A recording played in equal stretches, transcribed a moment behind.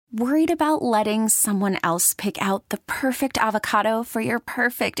Worried about letting someone else pick out the perfect avocado for your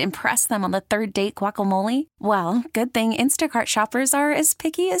perfect impress them on the third date guacamole? Well, good thing Instacart shoppers are as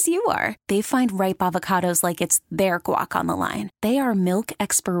picky as you are. They find ripe avocados like it's their guac on the line. They are milk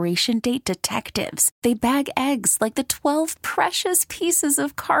expiration date detectives. They bag eggs like the 12 precious pieces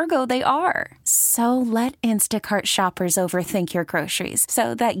of cargo they are. So let Instacart shoppers overthink your groceries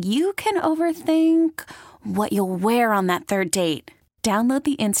so that you can overthink what you'll wear on that third date. Download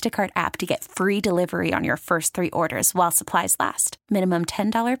the Instacart app to get free delivery on your first 3 orders while supplies last. Minimum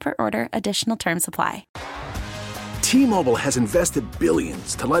 $10 per order. Additional terms apply. T-Mobile has invested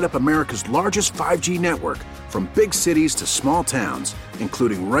billions to light up America's largest 5G network, from big cities to small towns,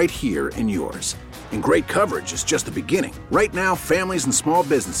 including right here in yours. And great coverage is just the beginning. Right now, families and small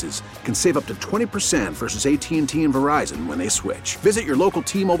businesses can save up to 20% versus AT&T and Verizon when they switch. Visit your local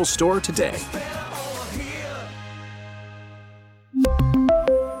T-Mobile store today.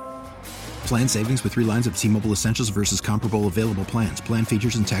 Plan savings with 3 lines of T-Mobile Essentials versus comparable available plans. Plan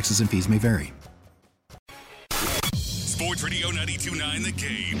features and taxes and fees may vary. Sports Radio 92.9 The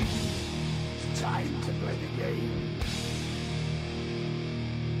Game. It's time to play the game.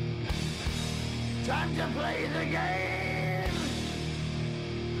 Time to play the game.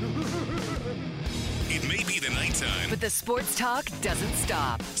 It may be the nighttime, but the sports talk doesn't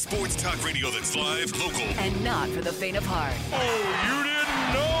stop. Sports talk radio that's live, local, and not for the faint of heart. Oh, you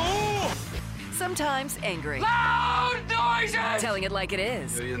didn't know? Sometimes angry. Loud noises! Telling it like it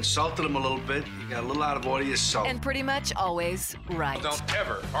is. You insulted him a little bit. You got a little out of order yourself. And pretty much always right. Don't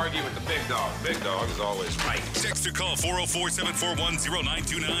ever argue with the big dog. Big dog is always right. Text or call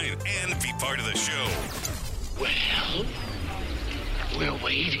 404-741-0929 and be part of the show. Well, we're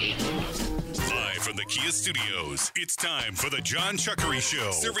waiting. Live from the Kia Studios, it's time for the John Chuckery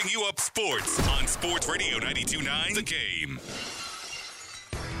Show. Serving you up sports on Sports Radio 92.9 The Game.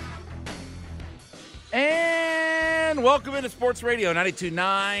 And welcome into Sports Radio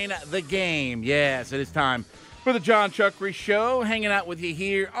 92.9 The Game. Yes, it is time for the John Chuckery Show. Hanging out with you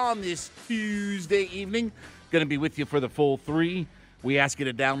here on this Tuesday evening. Going to be with you for the full 3. We ask you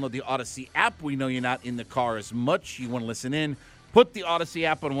to download the Odyssey app. We know you're not in the car as much. You want to listen in. Put the Odyssey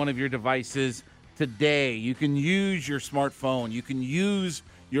app on one of your devices today. You can use your smartphone. You can use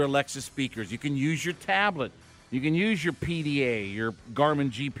your Alexa speakers. You can use your tablet. You can use your PDA, your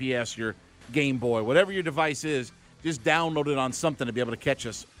Garmin GPS, your Game Boy, whatever your device is, just download it on something to be able to catch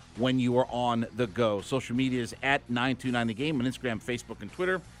us when you are on the go. Social media is at 929 The Game on Instagram, Facebook, and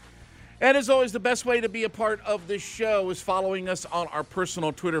Twitter. And as always, the best way to be a part of the show is following us on our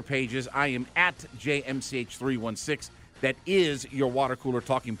personal Twitter pages. I am at JMCH316. That is your water cooler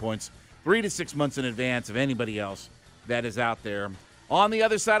talking points 3 to 6 months in advance of anybody else that is out there. On the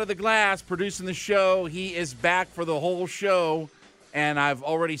other side of the glass, producing the show, he is back for the whole show. And I've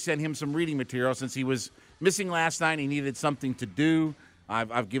already sent him some reading material since he was missing last night. He needed something to do.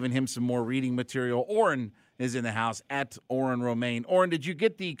 I've given him some more reading material. Oren is in the house at Oren Romaine. Oren, did you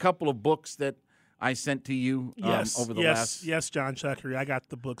get the couple of books that I sent to you over the last? Yes, John Chuckery. I got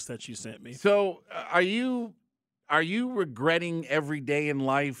the books that you sent me. So are you regretting every day in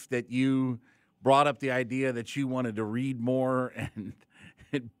life that you brought up the idea that you wanted to read more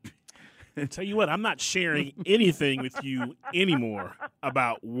and tell you what, I'm not sharing anything with you anymore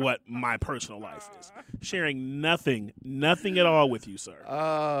about what my personal life is. Sharing nothing at all with you, sir.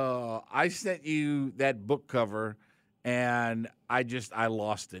 I sent you that book cover, and I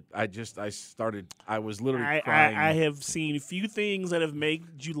lost it. I was literally crying. I have seen few things that have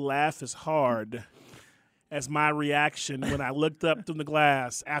made you laugh as hard as my reaction when I looked up from the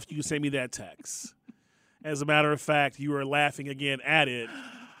glass after you sent me that text. As a matter of fact, you were laughing again at it.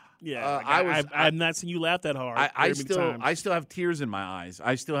 Yeah, I've not seen you laugh that hard. I still have tears in my eyes.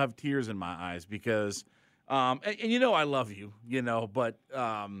 Because, and you know I love you, but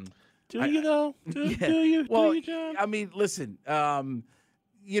do you though? Do you, John? I mean, listen,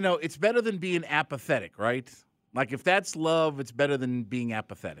 it's better than being apathetic, right? Like if that's love, it's better than being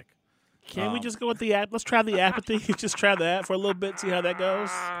apathetic. Can we just go with the app? Let's try the apathy. Just try that for a little bit, see how that goes.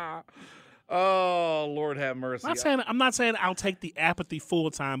 Oh, Lord have mercy. I'm not saying I'll take the apathy full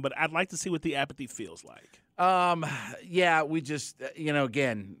time, but I'd like to see what the apathy feels like. Yeah, we just,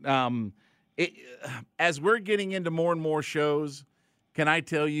 again, as we're getting into more and more shows, can I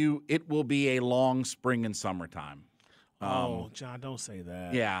tell you, it will be a long spring and summertime. John, don't say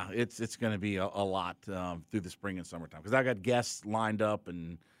that. Yeah, it's going to be a lot through the spring and summertime because I got guests lined up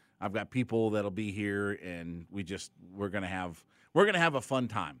and I've got people that'll be here, and we're going to have a fun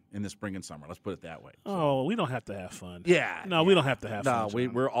time in the spring and summer. Let's put it that way. So, we don't have to have fun. Yeah. No, we don't have to have fun. No,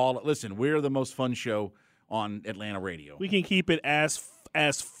 we're all – listen, we're the most fun show on Atlanta radio. We can keep it as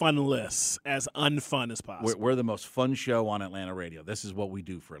funless, as unfun as possible. We're the most fun show on Atlanta radio. This is what we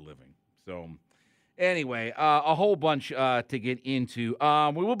do for a living. So anyway, a whole bunch to get into.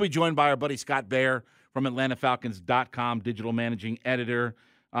 We will be joined by our buddy Scott Bair from AtlantaFalcons.com, digital managing editor.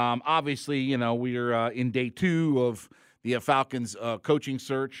 Obviously, we're in day 2 of the Falcons coaching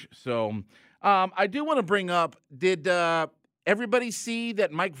search. So I do want to bring up, did everybody see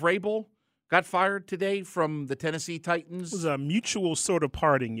that Mike Vrabel got fired today from the Tennessee Titans? It was a mutual sort of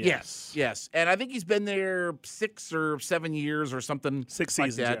parting, Yes. And I think he's been there 6 or 7 years or something 6 like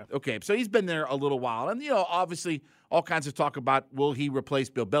seasons, that. yeah. Okay, so he's been there a little while. And, obviously all kinds of talk about will he replace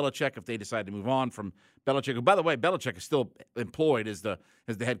Bill Belichick if they decide to move on from Belichick. Who, by the way, Belichick is still employed as the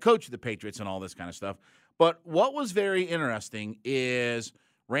head coach of the Patriots and all this kind of stuff. But what was very interesting is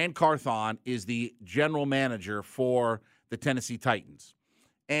Rand Carthon is the general manager for the Tennessee Titans.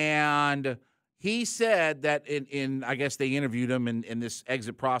 And he said that in I guess they interviewed him in this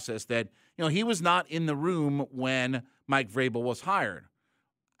exit process that, he was not in the room when Mike Vrabel was hired.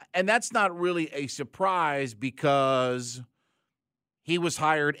 And that's not really a surprise because he was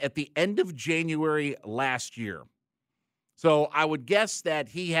hired at the end of January last year. So I would guess that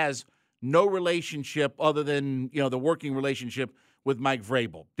he has no relationship other than, the working relationship with Mike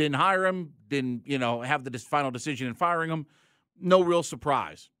Vrabel. Didn't hire him, didn't, have the final decision in firing him. No real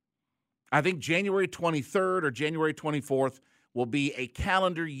surprise. I think January 23rd or January 24th will be a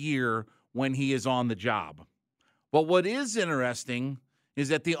calendar year when he is on the job. But what is interesting is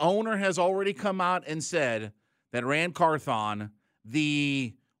that the owner has already come out and said that Rand Carthon,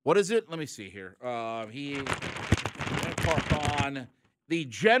 what is it? Let me see here. Rand Carthon, the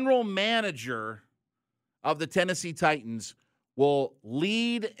general manager of the Tennessee Titans, will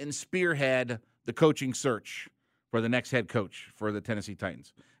lead and spearhead the coaching search for the next head coach for the Tennessee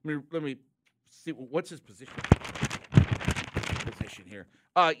Titans. Let me see, what's his position? Here.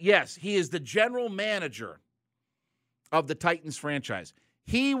 Yes, he is the general manager of the Titans franchise.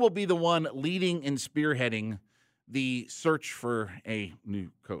 He will be the one leading and spearheading the search for a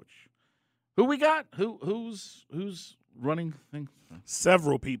new coach. Who we got? Who's running things?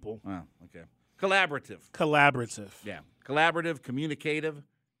 Several people. Oh, okay. Collaborative. Yeah. Collaborative, communicative.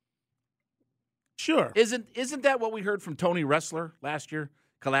 Sure. Isn't that what we heard from Tony Ressler last year?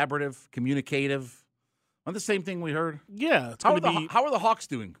 Collaborative, communicative. Not the same thing we heard? Yeah. How are the Hawks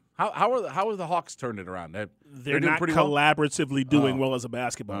doing? How are the Hawks turning it around? They're not collaboratively doing well as a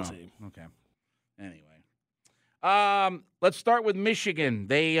basketball team. Okay. Anyway. Let's start with Michigan.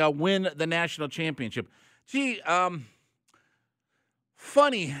 They win the national championship. Gee,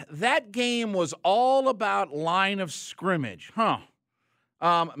 funny, that game was all about line of scrimmage, huh?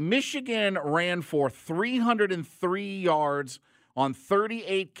 Michigan ran for 303 yards on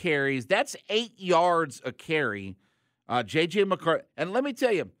 38 carries. That's 8 yards a carry. J.J. McCarthy. And let me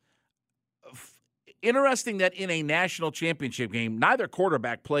tell you, interesting that in a national championship game, neither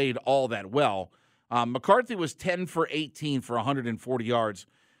quarterback played all that well. McCarthy was 10 for 18 for 140 yards.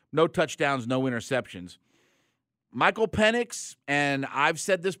 No touchdowns, no interceptions. Michael Penix, and I've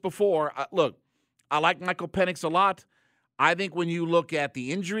said this before, look, I like Michael Penix a lot. I think when you look at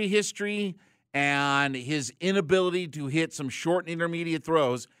the injury history and his inability to hit some short and intermediate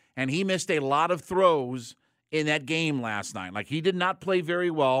throws, and he missed a lot of throws in that game last night. Like, he did not play very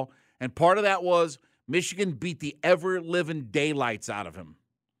well, and part of that was Michigan beat the ever-living daylights out of him.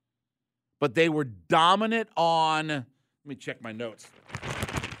 But they were dominant on, let me check my notes,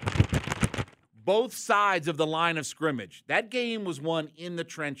 both sides of the line of scrimmage. That game was won in the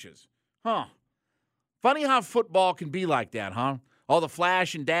trenches. Huh. Funny how football can be like that, huh? All the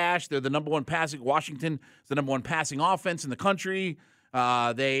flash and dash. They're the number one passing. Washington is the number one passing offense in the country.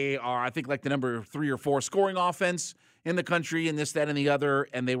 They are, I think, like the number 3 or 4 scoring offense in the country, and this, that, and the other.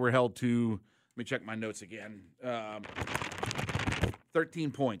 And they were held to, let me check my notes again,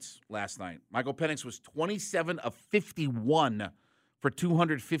 13 points last night. Michael Penix was 27 of 51 for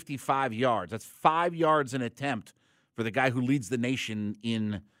 255 yards. That's 5 yards an attempt for the guy who leads the nation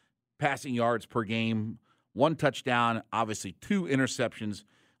in passing yards per game. 1 touchdown, obviously 2 interceptions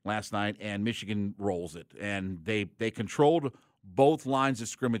last night, and Michigan rolls it. And they controlled both lines of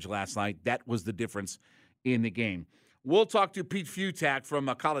scrimmage last night. That was the difference in the game. We'll talk to Pete Futak from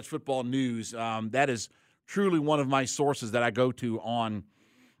College Football News. That is truly one of my sources that I go to on,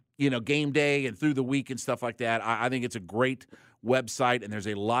 game day and through the week and stuff like that. I think it's a great website, and there's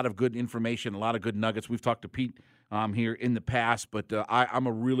a lot of good information, a lot of good nuggets. We've talked to Pete here in the past, but I'm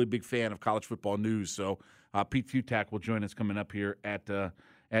a really big fan of College Football News. So Pete Futak will join us coming up here at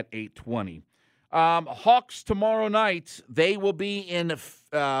 8:20. Hawks tomorrow night. They will be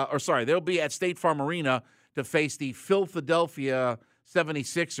they'll be at State Farm Arena to face the Philadelphia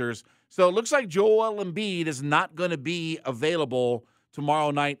 76ers. So it looks like Joel Embiid is not going to be available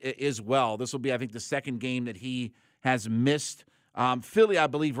tomorrow night as well. This will be, I think, the second game that he has missed. Philly, I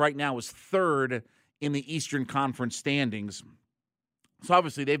believe, right now is third in the Eastern Conference standings. So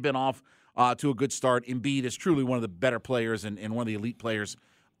obviously they've been off to a good start. Embiid is truly one of the better players and one of the elite players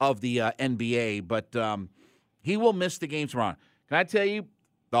of the NBA. But he will miss the game tomorrow. Can I tell you,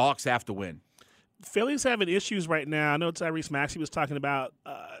 the Hawks have to win. Philly's having issues right now. I know Tyrese Maxey was talking about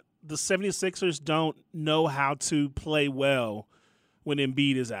the 76ers don't know how to play well when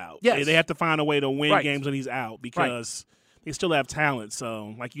Embiid is out. Yes. They have to find a way to win Right. games when he's out because they still have talent.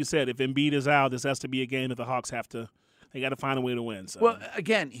 So, like you said, if Embiid is out, this has to be a game that the Hawks they got to find a way to win. So. Well,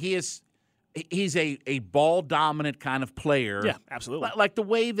 again, he's a ball-dominant kind of player. Yeah, absolutely. Like the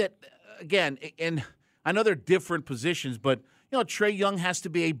way that, again, and I know they're different positions, but Trae Young has to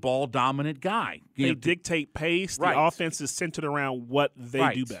be a ball-dominant guy. They dictate pace. Right. The offense is centered around what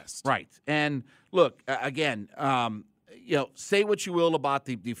they do best. Right. And look, again, say what you will about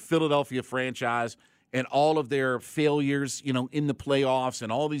the Philadelphia franchise and all of their failures, in the playoffs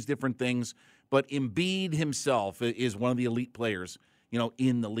and all these different things, but Embiid himself is one of the elite players,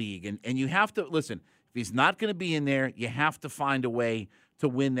 in the league. And you have to, listen, if he's not going to be in there, you have to find a way to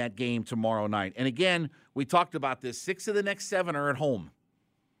win that game tomorrow night. And again, we talked about this. 6 of the next 7 are at home.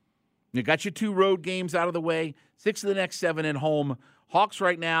 You got your 2 road games out of the way. 6 of the next 7 at home. Hawks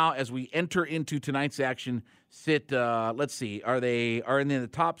right now, as we enter into tonight's action, sit. Let's see, are they in the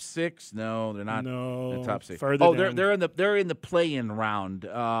top 6? No, they're not. No, in the top 6. Further down. they're in the play-in round.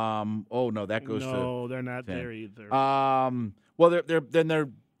 That goes to. No, they're not 10. there either. Well, they're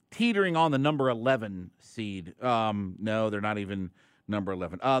teetering on the number 11 seed. No, they're not even number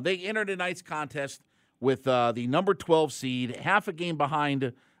 11. They entered tonight's contest with the number 12 seed, half a game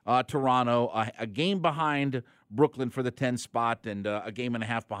behind Toronto, a game behind Brooklyn for the 10 spot, and a game and a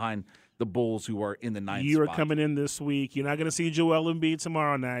half behind the Bulls, who are in the 9th spot. You are coming in this week. You're not going to see Joel Embiid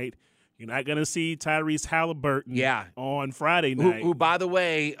tomorrow night. You're not going to see Tyrese Halliburton on Friday night. Who, by the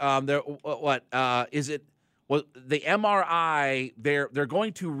way, is it? Well, the MRI, they're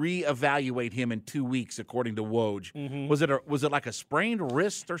going to reevaluate him in 2 weeks, according to Woj. Mm-hmm. Was it like a sprained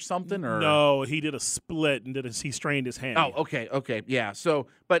wrist or something? Or no, he did a split and he strained his hand. Oh, okay, yeah. So,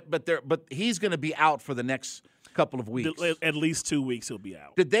 but he's going to be out for the next couple of weeks. At least 2 weeks he'll be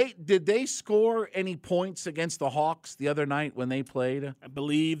out. Did they score any points against the Hawks the other night when they played? I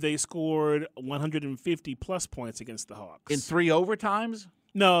believe they scored 150 plus points against the Hawks in 3 overtimes.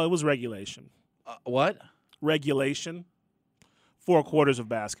 No, it was regulation. What? Regulation. 4 quarters of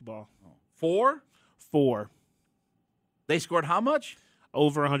basketball. 4? 4. They scored how much?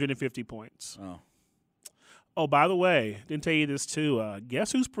 Over 150 points. Oh, by the way, didn't tell you this too.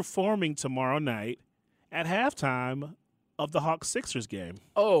 Guess who's performing tomorrow night at halftime of the Hawks-Sixers game?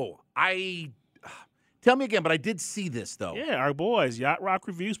 Oh, tell me again, but I did see this, though. Yeah, our boys, Yacht Rock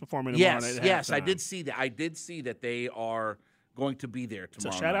Review's performing tomorrow night at halftime. Yes, I did see that. I did see that they are going to be there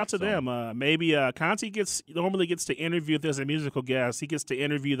tomorrow. So shout out to them. Maybe Conti normally gets to interview, if there's a musical guest, he gets to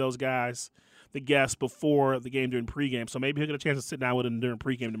interview those guys, the guests, before the game during pregame. So maybe he'll get a chance to sit down with them during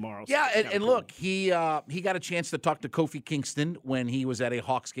pregame tomorrow. Yeah, and look, he got a chance to talk to Kofi Kingston when he was at a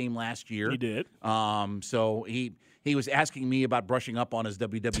Hawks game last year. He did. So he was asking me about brushing up on his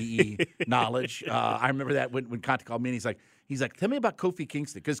WWE knowledge. I remember that when Conti called me, and he's like, tell me about Kofi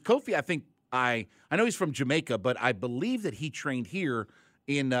Kingston, because Kofi, I think. I know he's from Jamaica, but I believe that he trained here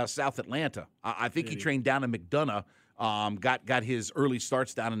in South Atlanta. I think he trained down in McDonough. Got his early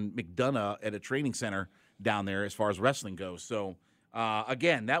starts down in McDonough at a training center down there as far as wrestling goes. So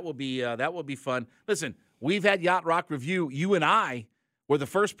again, that will be fun. Listen, we've had Yacht Rock Review. You and I were the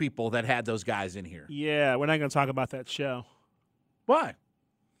first people that had those guys in here. Yeah, we're not going to talk about that show. Why?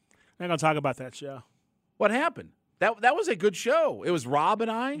 We're not going to talk about that show. What happened? That was a good show. It was Rob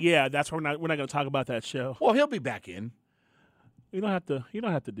and I. Yeah, that's why we're not going to talk about that show. Well, he'll be back in. You don't have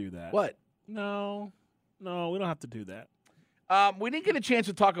to do that. What? No, we don't have to do that. We didn't get a chance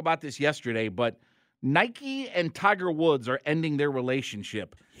to talk about this yesterday, but Nike and Tiger Woods are ending their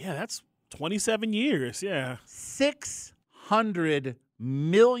relationship. Yeah, that's 27 years. Yeah, $600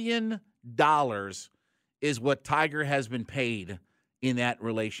 million is what Tiger has been paid in that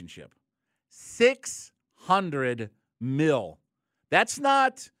relationship. $600 million. That's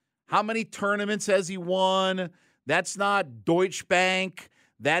not how many tournaments has he won. That's not Deutsche Bank.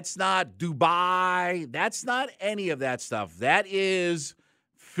 That's not Dubai. That's not any of that stuff. That is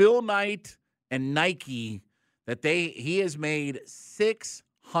Phil Knight and Nike that he has made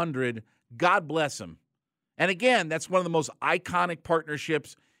 $600. God bless him. And again, that's one of the most iconic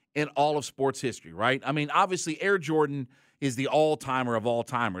partnerships in all of sports history, right? I mean, obviously Air Jordan is the all-timer of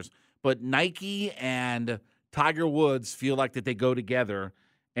all-timers, but Nike and Tiger Woods feel like that they go together,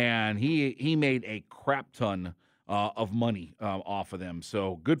 and he made a crap ton of money off of them.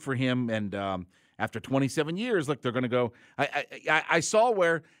 So good for him. And after 27 years, look, they're going to go. I saw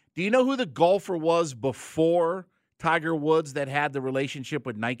where. Do you know who the golfer was before Tiger Woods that had the relationship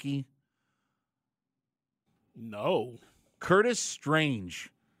with Nike? No. Curtis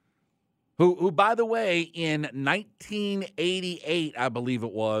Strange, who by the way, in 1988, I believe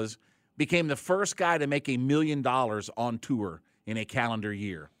it was, became the first guy to make $1 million on tour in a calendar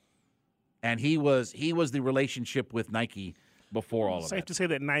year. And he was the relationship with Nike before all of that. Safe to say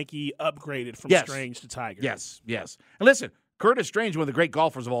that Nike upgraded from Strange to Tiger. Yes. And listen, Curtis Strange, one of the great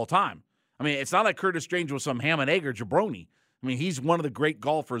golfers of all time. I mean, it's not like Curtis Strange was some ham and egg or jabroni. I mean, he's one of the great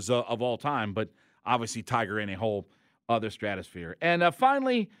golfers of all time, but obviously Tiger in a whole other stratosphere. And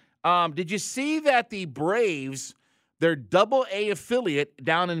finally, did you see that the Braves, their Double-A affiliate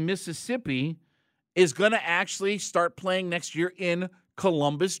down in Mississippi, is going to actually start playing next year in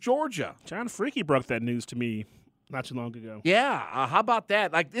Columbus, Georgia? John Freaky broke that news to me not too long ago. Yeah, how about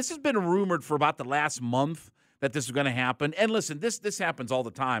that? Like, this has been rumored for about the last month that this is going to happen. And listen, this happens all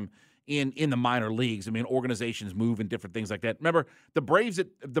the time in the minor leagues. I mean, organizations move and different things like that. Remember, the Braves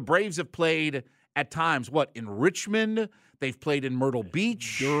have played at times, in Richmond? They've played in Myrtle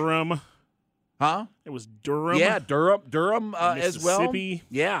Beach. Durham. Huh? It was Durham. Yeah, Durham as well. Mississippi.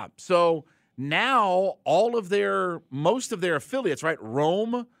 Yeah. So now most of their affiliates, right?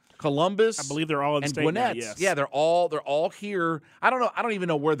 Rome, Columbus, I believe they're all in and state Gwinnett. now, yes. Yeah, they're all here. I don't know. I don't even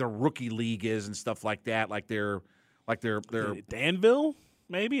know where the rookie league is and stuff like that. Like they're Danville,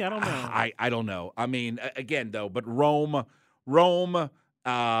 maybe. I don't know. I don't know. I mean, again though, but Rome,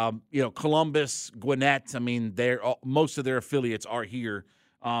 Columbus, Gwinnett. I mean, most of their affiliates are here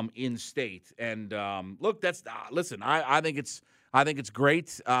in state. And look, listen. I think it's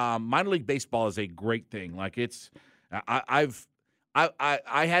great. Minor league baseball is a great thing. Like I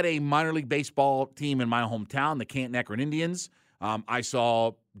had a minor league baseball team in my hometown, the Canton-Akron Indians. I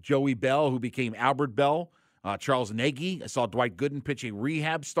saw Joey Bell, who became Albert Bell, Charles Nagy. I saw Dwight Gooden pitch a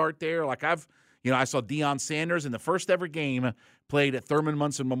rehab start there. Like I saw Deion Sanders in the first ever game played at Thurman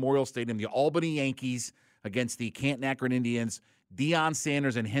Munson Memorial Stadium, the Albany Yankees against the Canton-Akron Indians. Deion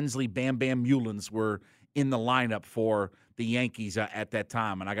Sanders and Hensley Bam Bam Mullins were in the lineup for the Yankees at that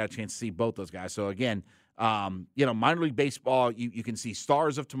time, and I got a chance to see both those guys. So again, minor league baseball, you can see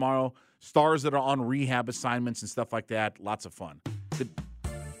stars of tomorrow, stars that are on rehab assignments and stuff like that. Lots of fun.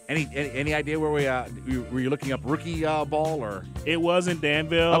 Any idea where were you looking up rookie ball or? It was in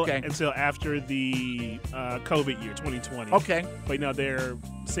Danville until after the COVID year, 2020. Okay. But they're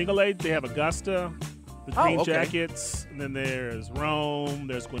single A. They have Augusta, the Green Jackets, and then there's Rome,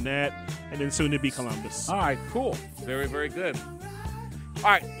 there's Gwinnett, and then soon to be Columbus. All right, cool. Very, very good. All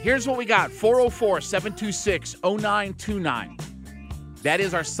right, here's what we got. 404-726-0929. That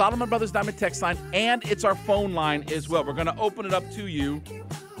is our Solomon Brothers Diamond text line, and it's our phone line as well. We're going to open it up to you.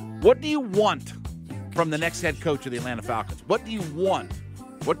 What do you want from the next head coach of the Atlanta Falcons? What do you want?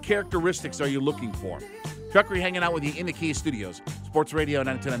 What characteristics are you looking for? Chuckery hanging out with you in the Kia Studios. Sports Radio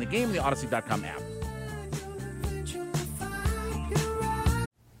 910 on the game, the Odyssey.com app.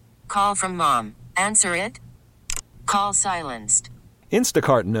 Call from mom. Answer it. Call silenced.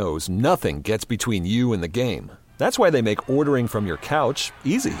 Instacart knows nothing gets between you and the game. That's why they make ordering from your couch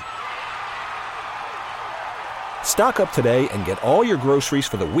easy. Stock up today and get all your groceries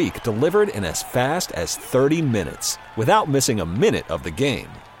for the week delivered in as fast as 30 minutes without missing a minute of the game.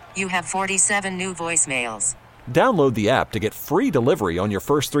 You have 47 new voicemails. Download the app to get free delivery on your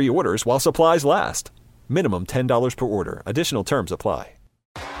first 3 orders while supplies last. Minimum $10 per order. Additional terms apply.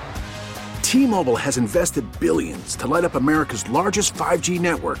 T-Mobile has invested billions to light up America's largest 5G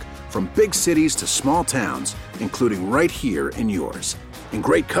network, from big cities to small towns, including right here in yours. And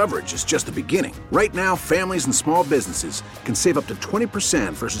great coverage is just the beginning. Right now, families and small businesses can save up to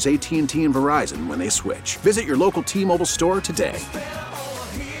 20% versus AT&T and Verizon when they switch. Visit your local T-Mobile store today.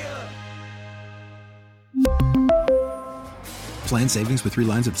 Plan savings with 3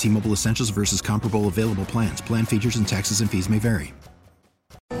 lines of T-Mobile Essentials versus comparable available plans. Plan features and taxes and fees may vary.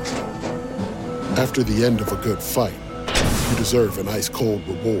 After the end of a good fight, you deserve an ice-cold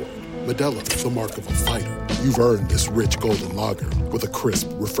reward. Modelo is the mark of a fighter. You've earned this rich golden lager with a crisp,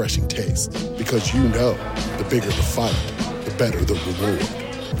 refreshing taste. Because you know, the bigger the fight, the better the reward.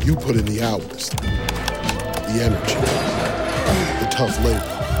 You put in the hours, the energy, the tough labor.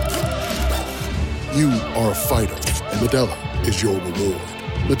 You are a fighter, and Modelo is your reward.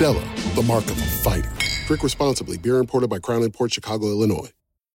 Modelo, the mark of a fighter. Drink responsibly. Beer imported by Crown Imports, Chicago, Illinois.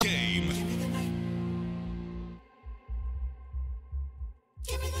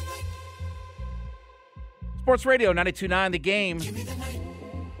 Sports Radio 92.9 The Game.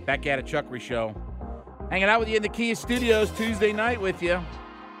 Back at a Chuckery Show. Hanging out with you in the Kia Studios Tuesday night with you.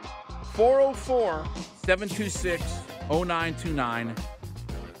 404-726-0929.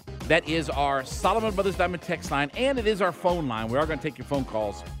 That is our Solomon Brothers Diamond text line, and it is our phone line. We are going to take your phone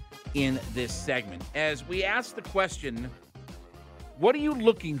calls in this segment. As we ask the question, what are you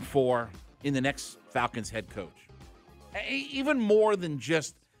looking for in the next Falcons head coach? Even more than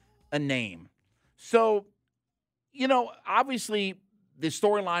just a name. So, obviously the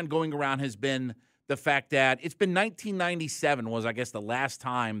storyline going around has been the fact that it's been 1997 was, I guess, the last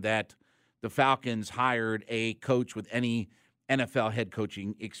time that the Falcons hired a coach with any NFL head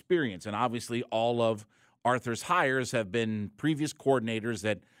coaching experience. And obviously all of Arthur's hires have been previous coordinators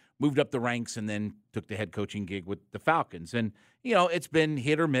that moved up the ranks and then took the head coaching gig with the Falcons. And, it's been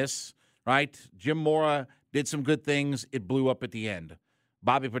hit or miss, right? Jim Mora did some good things. It blew up at the end.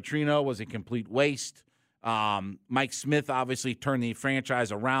 Bobby Petrino was a complete waste. Mike Smith obviously turned the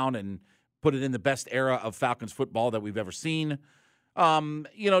franchise around and put it in the best era of Falcons football that we've ever seen. Dan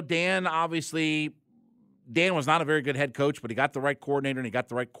was not a very good head coach, but he got the right coordinator and he got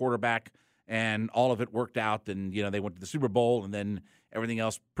the right quarterback, and all of it worked out. And, they went to the Super Bowl, and then everything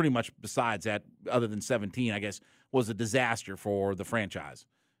else pretty much besides that, other than 17, I guess, was a disaster for the franchise.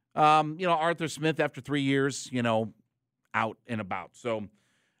 Arthur Smith, after 3 years, out and about. So,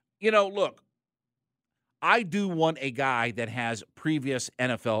 look, I do want a guy that has previous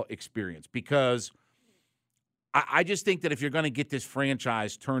NFL experience, because I just think that if you're going to get this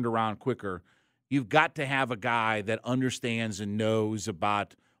franchise turned around quicker, you've got to have a guy that understands and knows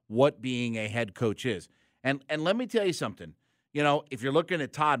about what being a head coach is. And let me tell you something. If you're looking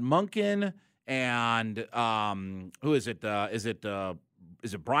at Todd Monken and who is it? Is it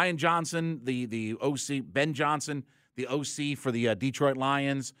Brian Johnson, the OC, Ben Johnson, the OC for the Detroit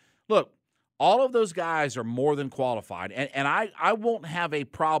Lions? Look, all of those guys are more than qualified, and I won't have a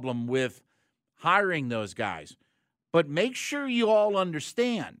problem with hiring those guys. But make sure you all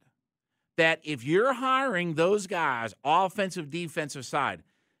understand that if you're hiring those guys, offensive, defensive side,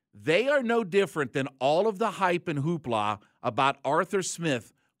 they are no different than all of the hype and hoopla about Arthur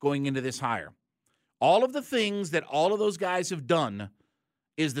Smith going into this hire. All of the things that all of those guys have done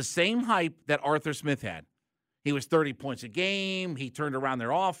is the same hype that Arthur Smith had. He was 30 points a game. He turned around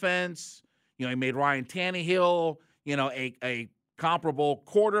their offense. He made Ryan Tannehill, a comparable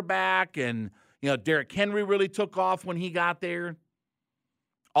quarterback. And, Derrick Henry really took off when he got there.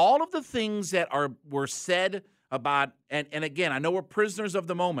 All of the things that were said about, and again, I know we're prisoners of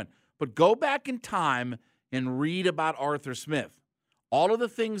the moment, but go back in time and read about Arthur Smith. All of the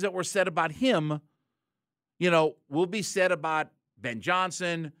things that were said about him, will be said about Ben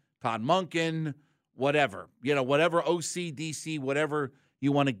Johnson, Todd Monken, whatever. Whatever OC, DC, whatever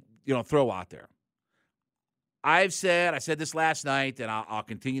you want to, throw out there. I said this last night, and I'll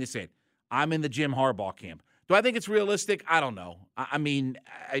continue to say it. I'm in the Jim Harbaugh camp. Do I think it's realistic? I don't know. I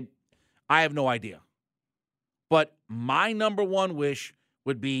have no idea. But my number one wish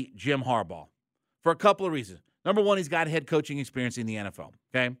would be Jim Harbaugh for a couple of reasons. Number one, he's got head coaching experience in the NFL,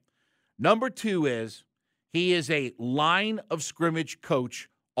 okay? Number two is he is a line of scrimmage coach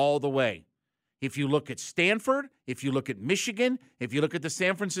all the way. If you look at Stanford, if you look at Michigan, if you look at the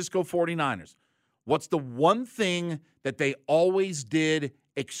San Francisco 49ers, what's the one thing that they always did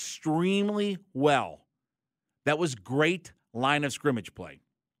extremely well? That was great line of scrimmage play.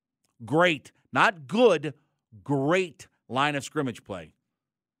 Great. Not good, great line of scrimmage play.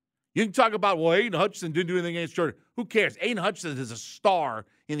 You can talk about, Aiden Hutchinson didn't do anything against Jordan. Who cares? Aiden Hutchinson is a star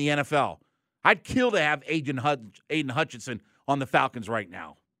in the NFL. I'd kill to have Aiden Hutchinson on the Falcons right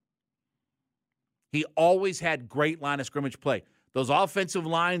now. He always had great line of scrimmage play. Those offensive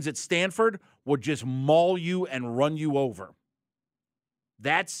lines at Stanford would just maul you and run you over.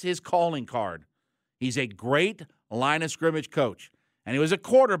 That's his calling card. He's a great line of scrimmage coach. And he was a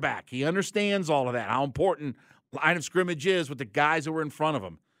quarterback. He understands all of that, how important line of scrimmage is with the guys that were in front of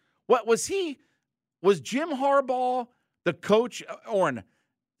him. What was he? Was Jim Harbaugh the coach?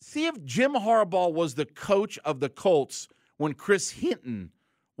 See if Jim Harbaugh was the coach of the Colts when Chris Hinton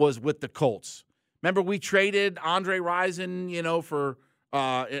was with the Colts. Remember, we traded Andre Rison, for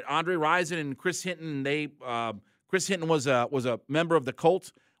Andre Rison and Chris Hinton. Chris Hinton was a member of the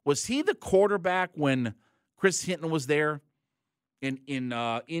Colts. Was he the quarterback when Chris Hinton was there in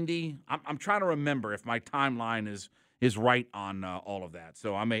Indy? I'm trying to remember if my timeline is right on all of that.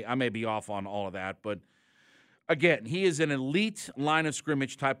 So I may be off on all of that, but again, he is an elite line of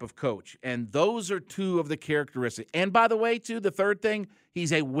scrimmage type of coach, and those are two of the characteristics. And by the way, too, the third thing,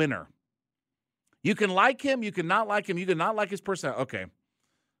 he's a winner. You can like him, you can not like him, you can not like his personality. Okay.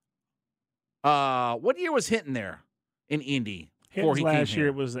 What year was Hinton there in Indy? Hinton's last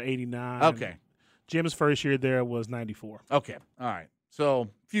year was 89. Okay. Jim's first year there was 94. Okay. All right. So a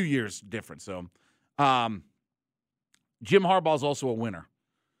few years different. So Jim Harbaugh's also a winner.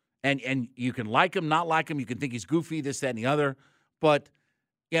 And you can like him, not like him. You can think he's goofy, this, that, and the other. But,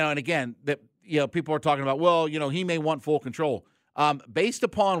 and again, people are talking about, well, he may want full control. Based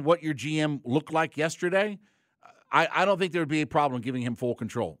upon what your GM looked like yesterday, I don't think there would be a problem giving him full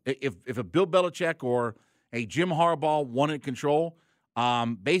control. If a Bill Belichick or a Jim Harbaugh wanted control,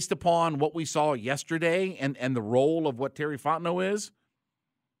 based upon what we saw yesterday and the role of what Terry Fontenot is,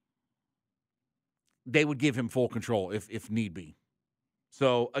 they would give him full control if need be.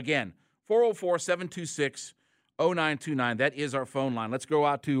 So, again, 404-726-0929. That is our phone line. Let's go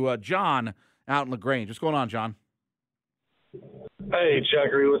out to John out in LaGrange. What's going on, John? Hey,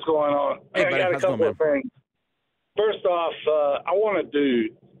 Chuckery. What's going on? Hey, I got a couple of things. First off, I want a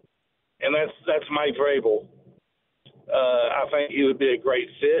dude, and that's Mike Vrabel. I think he would be a great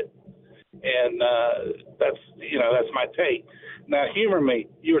fit, and that's my take. Now, humor me.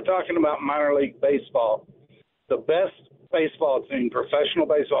 You were talking about minor league baseball. The best baseball team, professional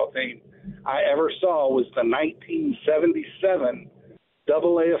baseball team I ever saw was the 1977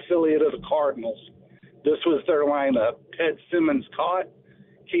 AA affiliate of the Cardinals. This was their lineup. Ted Simmons caught,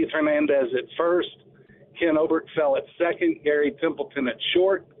 Keith Hernandez at first, Ken Oberkfell at second, Gary Templeton at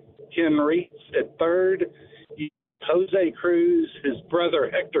short, Ken Reitz at third, Jose Cruz, his brother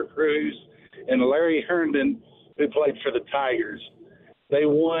Hector Cruz, and Larry Herndon, who played for the Tigers. They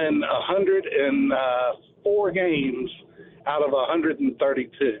won 104 games out of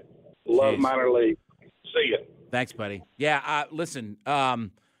 132. Love minor league. See ya. Thanks, buddy. Yeah, listen,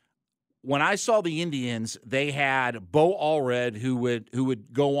 when I saw the Indians, they had Bo Allred, who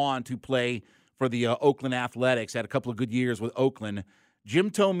would go on to play for the Oakland Athletics, had a couple of good years with Oakland.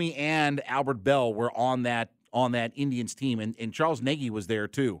 Jim Thome and Albert Bell were on that Indians team, and Charles Nagy was there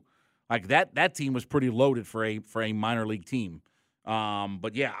too. Like that team was pretty loaded for a minor league team.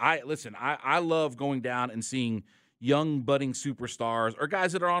 But yeah, I love going down and seeing young budding superstars or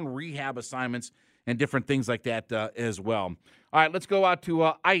guys that are on rehab assignments and different things like that as well. All right, let's go out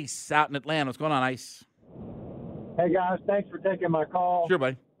to Ice out in Atlanta. What's going on, Ice? Hey, guys, thanks for taking my call. Sure,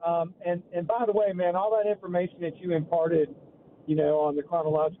 buddy. And by the way, man, all that information that you imparted, on the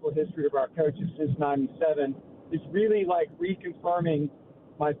chronological history of our coaches since 97 is really like reconfirming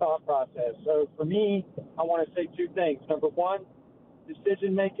my thought process. So for me, I want to say two things. Number one,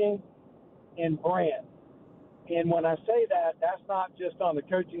 decision-making and brand. And when I say that, that's not just on the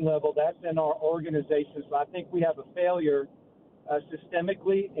coaching level, that's in our organization. So I think we have a failure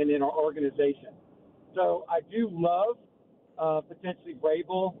systemically and in our organization. So I do love potentially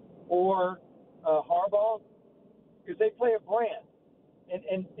Vrabel or Harbaugh because they play a brand.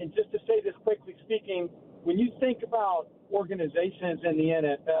 And just to say this quickly speaking, when you think about organizations in the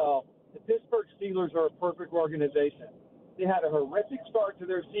NFL, the Pittsburgh Steelers are a perfect organization. They had a horrific start to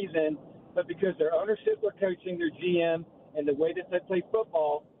their season, but because their ownership, their coaching, their GM, and the way that they play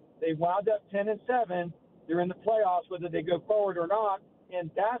football, they wound up 10-7. They're in the playoffs, whether they go forward or not, and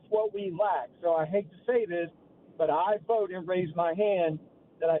that's what we lack. So I hate to say this, but I vote and raise my hand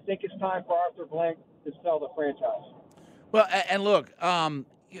that I think it's time for Arthur Blank to sell the franchise. Well, and look,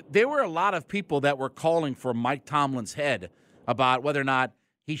 there were a lot of people that were calling for Mike Tomlin's head about whether or not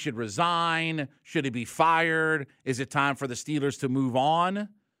he should resign, should he be fired, is it time for the Steelers to move on?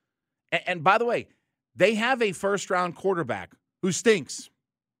 And by the way, they have a first-round quarterback who stinks.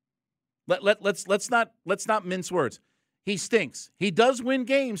 Let's not mince words. He stinks. He does win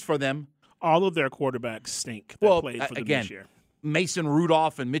games for them. All of their quarterbacks stink that played for them again, this year. Mason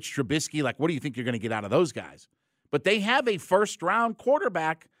Rudolph and Mitch Trubisky, what do you think you're going to get out of those guys? But they have a first-round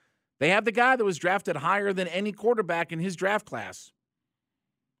quarterback. They have the guy that was drafted higher than any quarterback in his draft class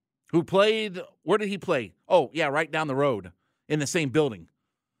who played – where did he play? Oh, yeah, right down the road in the same building.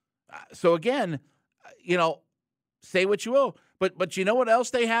 So, again, say what you will. But you know what else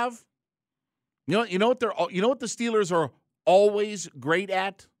they have? You know what the Steelers are always great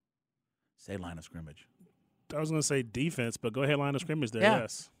at? Say line of scrimmage. I was going to say defense, but go ahead, line of scrimmage there, yeah.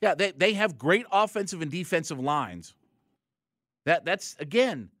 yes. Yeah, they have great offensive and defensive lines. That's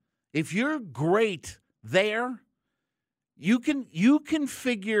again, if you're great there, you can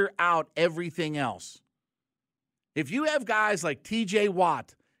figure out everything else. If you have guys like TJ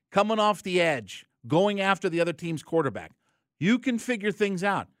Watt coming off the edge, going after the other team's quarterback, you can figure things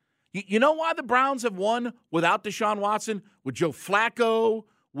out. You know why the Browns have won without Deshaun Watson, with Joe Flacco,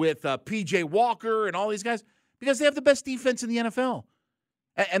 with P.J. Walker and all these guys? Because they have the best defense in the NFL.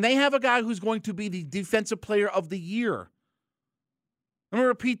 And they have a guy who's going to be the defensive player of the year. Let me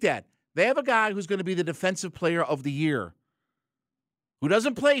repeat that. They have a guy who's going to be the defensive player of the year, who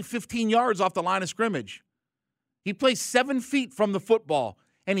doesn't play 15 yards off the line of scrimmage. He plays 7 feet from the football,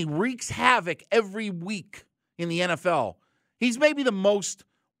 and he wreaks havoc every week in the NFL. He's maybe the most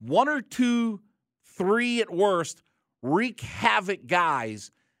 1 or 2, 3 at worst, wreak havoc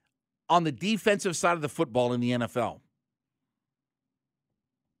guys on the defensive side of the football in the NFL.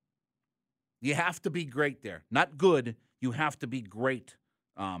 You have to be great there. Not good. You have to be great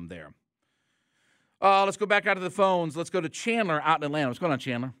there. Let's go back out to the phones. Let's go to Chandler out in Atlanta. What's going on,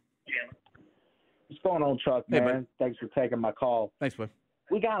 Chandler? What's going on, Chuck, man? Hey, thanks for taking my call. Thanks, bud.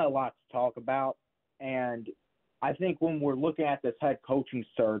 We got a lot to talk about, and I think when we're looking at this head coaching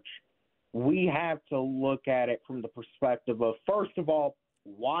search, we have to look at it from the perspective of, first of all,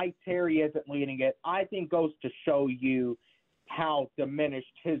 why Terry isn't leading it, I think goes to show you how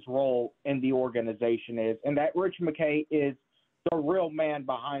diminished his role in the organization is, and that Rich McKay is the real man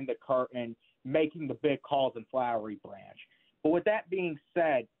behind the curtain making the big calls in Flowery Branch. But with that being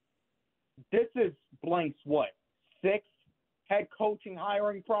said, this is Blank's, what, 6th head coaching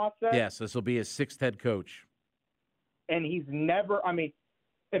hiring process? Yes, this will be his 6th head coach. And he's never, I mean,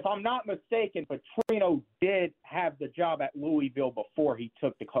 if I'm not mistaken, Petrino did have the job at Louisville before he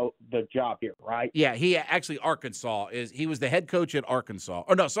took the job here, right? Yeah, he actually, Arkansas, he was the head coach at Arkansas.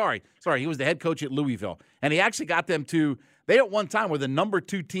 Oh, no, sorry, he was the head coach at Louisville. And he actually got them to, they at one time were the number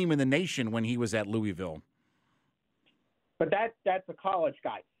 2 team in the nation when he was at Louisville. But that's a college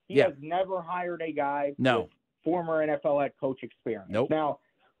guy. He has never hired a guy with former NFL head coach experience. Nope. Now,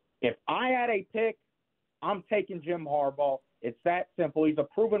 if I had a pick, I'm taking Jim Harbaugh. It's that simple. He's a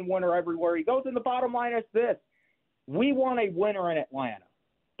proven winner everywhere he goes. And the bottom line is this. We want a winner in Atlanta.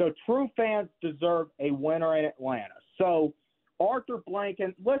 The true fans deserve a winner in Atlanta. So Arthur Blank,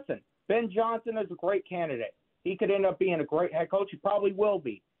 and listen, Ben Johnson is a great candidate. He could end up being a great head coach. He probably will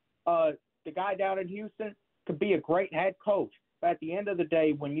be. The guy down in Houston could be a great head coach. But at the end of the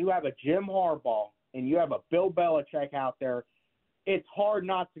day, when you have a Jim Harbaugh and you have a Bill Belichick out there, it's hard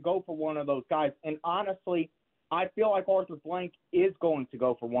not to go for one of those guys. And honestly, I feel like Arthur Blank is going to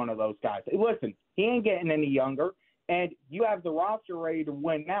go for one of those guys. Listen, he ain't getting any younger, and you have the roster ready to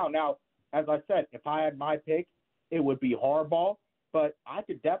win now. Now, as I said, if I had my pick, it would be Harbaugh, but I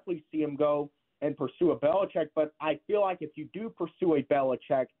could definitely see him go and pursue a Belichick. But I feel like if you do pursue a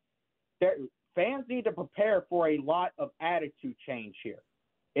Belichick, fans need to prepare for a lot of attitude change here.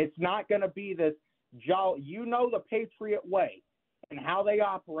 It's not going to be this jolly, the Patriot way and how they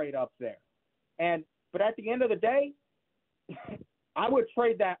operate up there. But at the end of the day, I would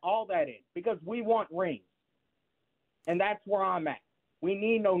trade all that in because we want rings. And that's where I'm at. We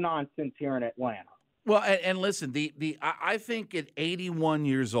need no nonsense here in Atlanta. Well, and listen, I think at 81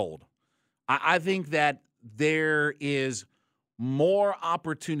 years old, I think that there is more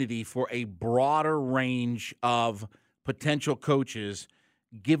opportunity for a broader range of potential coaches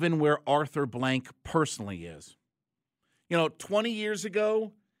given where Arthur Blank personally is. 20 years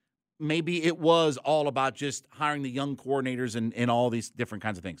ago, maybe it was all about just hiring the young coordinators and all these different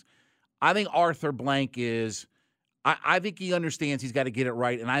kinds of things. I think Arthur Blank is I think he understands he's got to get it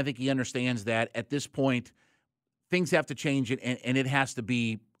right, and I think he understands that at this point things have to change, and it has to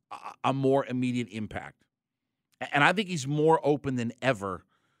be a more immediate impact. And I think he's more open than ever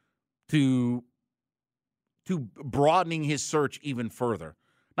to broadening his search even further.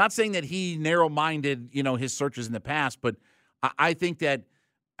 Not saying that he narrow-minded, his searches in the past, but I think that,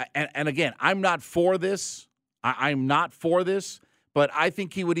 and again, I'm not for this. I'm not for this, but I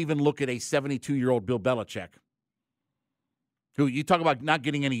think he would even look at a 72-year-old Bill Belichick, who you talk about not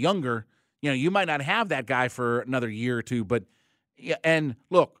getting any younger. You might not have that guy for another year or two, but yeah. And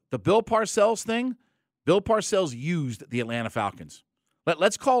look, the Bill Parcells thing, Bill Parcells used the Atlanta Falcons.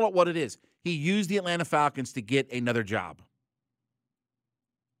 Let's call it what it is. He used the Atlanta Falcons to get another job.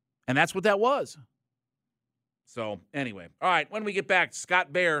 And that's what that was. So, anyway. All right, when we get back,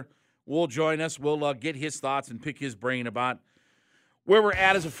 Scott Bair will join us. We'll get his thoughts and pick his brain about where we're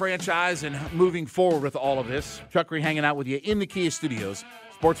at as a franchise and moving forward with all of this. Chuckery hanging out with you in the Kia Studios.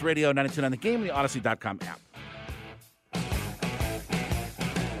 Sports Radio 92.9 The Game and the Odyssey.com app.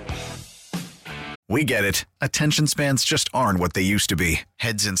 We get it. Attention spans just aren't what they used to be.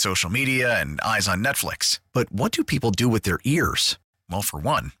 Heads in social media and eyes on Netflix. But what do people do with their ears? Well, for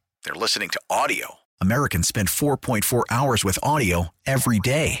one, they're listening to audio. Americans spend 4.4 hours with audio every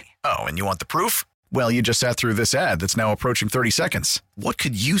day. Oh, and you want the proof? Well, you just sat through this ad that's now approaching 30 seconds. What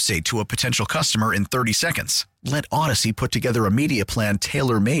could you say to a potential customer in 30 seconds? Let Odyssey put together a media plan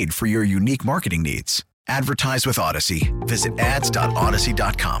tailor-made for your unique marketing needs. Advertise with Odyssey. Visit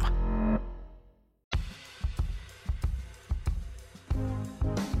ads.odyssey.com.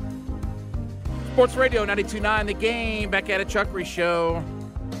 Sports Radio 92.9 The Game, back at a Chuckery Show.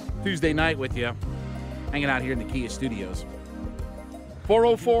 Tuesday night with you, hanging out here in the Kia Studios.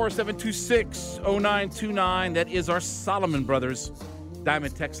 404-726-0929. That is our Solomon Brothers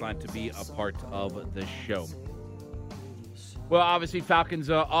Diamond text line to be a part of the show. Well, obviously, Falcons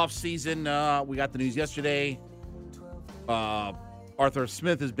off-season. We got the news yesterday. Arthur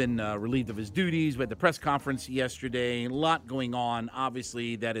Smith has been relieved of his duties. We had the press conference yesterday. A lot going on,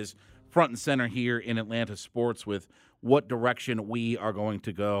 obviously, that is front and center here in Atlanta sports with what direction we are going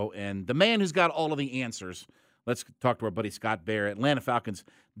to go. And the man who's got all of the answers, let's talk to our buddy Scott Bair,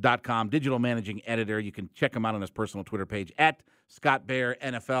 AtlantaFalcons.com, digital managing editor. You can check him out on his personal Twitter page, at Scott Bair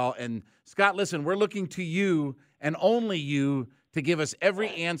NFL. And, Scott, listen, we're looking to you and only you to give us every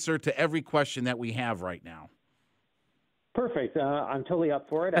answer to every question that we have right now. Perfect. I'm totally up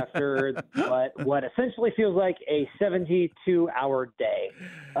for it after what essentially feels like a 72-hour day.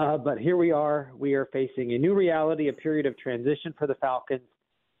 But here we are. We are facing a new reality, a period of transition for the Falcons.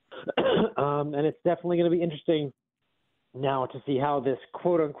 And it's definitely going to be interesting now to see how this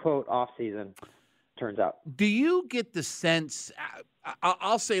quote-unquote offseason turns out. Do you get the sense –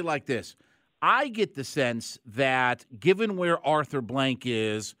 I'll say like this. I get the sense that given where Arthur Blank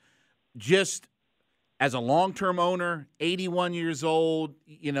is, just – as a long-term owner, 81 years old,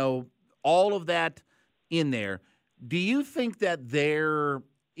 you know, all of that in there, do you think that there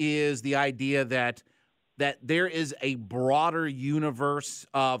is the idea that there is a broader universe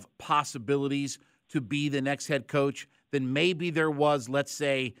of possibilities to be the next head coach than maybe there was, let's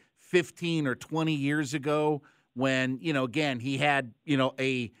say, 15 or 20 years ago when, you know, again, he had, you know,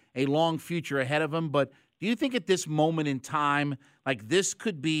 a long future ahead of him? But do you think at this moment in time, like this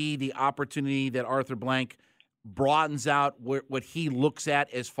could be the opportunity that Arthur Blank broadens out what he looks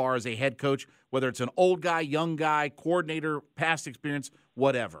at as far as a head coach, whether it's an old guy, young guy, coordinator, past experience,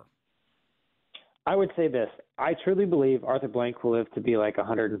 whatever? I would say this. I truly believe Arthur Blank will live to be like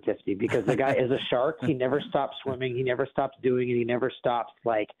 150 because the guy is a shark. He never stops swimming. He never stops doing it. He never stops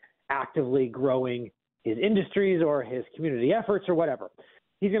like actively growing his industries or his community efforts or whatever.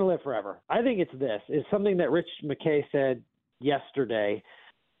 He's going to live forever. I think it's this. It's something that Rich McKay said yesterday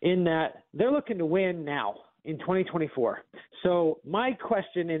in that they're looking to win now in 2024. So my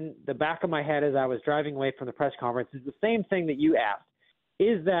question in the back of my head as I was driving away from the press conference is the same thing that you asked.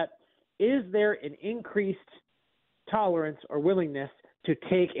 Is there an increased tolerance or willingness to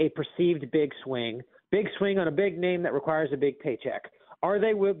take a perceived big swing on a big name that requires a big paycheck? Are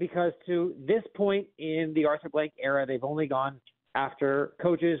they, because to this point in the Arthur Blank era, they've only gone after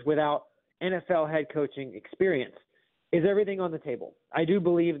coaches without NFL head coaching experience. Is everything on the table? I do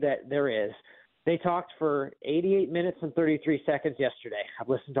believe that there is. They talked for 88 minutes and 33 seconds yesterday. I've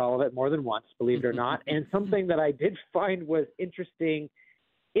listened to all of it more than once, believe it or not. And something that I did find was interesting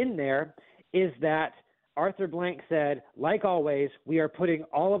in there is that Arthur Blank said, like always, we are putting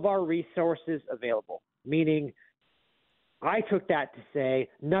all of our resources available, meaning I took that to say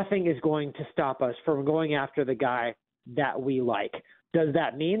nothing is going to stop us from going after the guy that we like. Does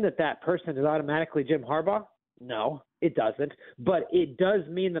that mean that person is automatically Jim Harbaugh? No, it doesn't. But it does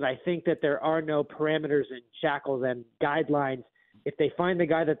mean that I think that there are no parameters and shackles and guidelines. If they find the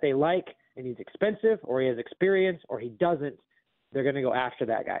guy that they like and he's expensive or he has experience or he doesn't, they're going to go after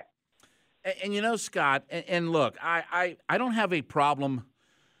that guy. And you know, Scott, and look, I don't have a problem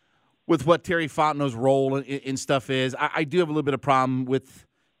with what Terry Fontenot's role in stuff is. I do have a little bit of problem with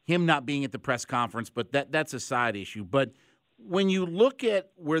him not being at the press conference, but that's a side issue. But when you look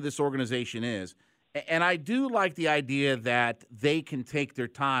at where this organization is, and I do like the idea that they can take their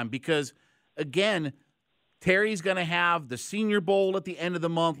time because, again, Terry's going to have the Senior Bowl at the end of the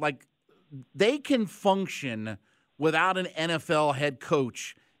month. Like, they can function without an NFL head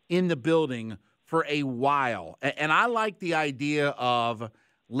coach in the building for a while. And I like the idea of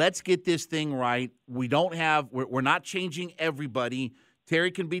let's get this thing right. We're not changing everybody.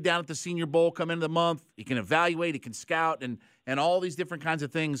 Terry can be down at the Senior Bowl come into the month. He can evaluate, he can scout, and all these different kinds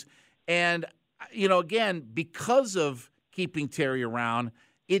of things. And, you know, again, because of keeping Terry around,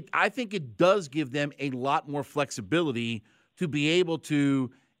 I think it does give them a lot more flexibility to be able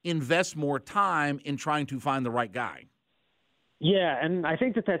to invest more time in trying to find the right guy. Yeah, and I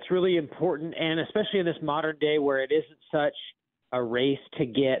think that's really important, and especially in this modern day where it isn't such a race to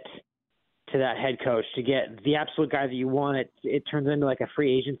get to that head coach, to get the absolute guy that you want. It turns into like a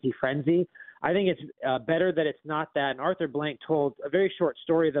free agency frenzy. I think it's better that it's not that. And Arthur Blank told a very short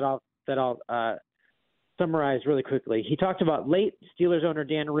story that I'll summarize really quickly. He talked about late Steelers owner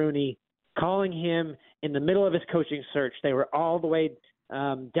Dan Rooney calling him in the middle of his coaching search. They were all the way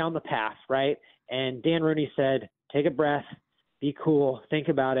down the path, right? And Dan Rooney said, "Take a breath. be cool, think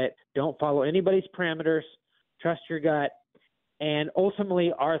about it, don't follow anybody's parameters, trust your gut. And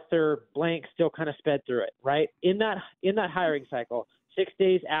ultimately, Arthur Blank still kind of sped through it, right? In that hiring cycle, 6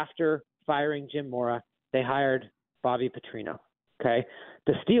 days after firing Jim Mora, they hired Bobby Petrino, okay?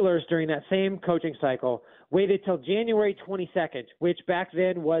 The Steelers, during that same coaching cycle, waited till January 22nd, which back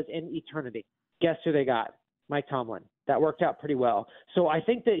then was an eternity. Guess who they got? Mike Tomlin. That worked out pretty well. So I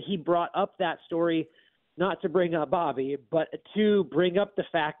think that he brought up that story not to bring up Bobby, but to bring up the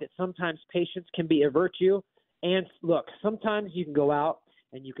fact that sometimes patience can be a virtue. And look, sometimes you can go out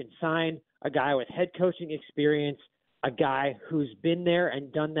and you can sign a guy with head coaching experience, a guy who's been there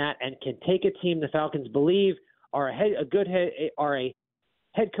and done that and can take a team the Falcons believe are a head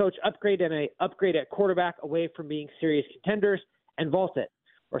coach upgrade and a upgrade at quarterback away from being serious contenders and vault it.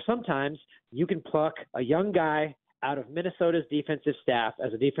 Or sometimes you can pluck a young guy out of Minnesota's defensive staff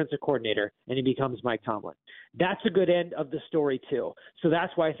as a defensive coordinator, and he becomes Mike Tomlin. That's a good end of the story, too. So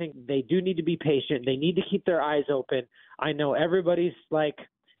that's why I think they do need to be patient. They need to keep their eyes open. I know everybody's like,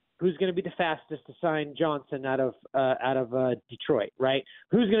 who's going to be the fastest to sign Johnson out of Detroit, right?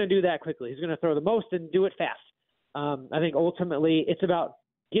 Who's going to do that quickly? Who's going to throw the most and do it fast? I think ultimately it's about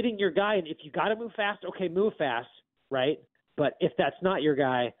getting your guy, and if you got to move fast, okay, move fast, right? But if that's not your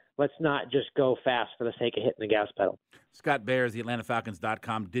guy, let's not just go fast for the sake of hitting the gas pedal. Scott Bair is the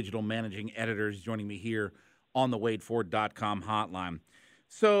AtlantaFalcons.com digital managing editor. He's joining me here on the WadeFord.com hotline.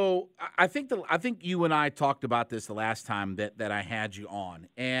 So I think you and I talked about this the last time that I had you on.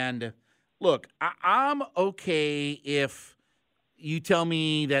 And look, I'm okay if you tell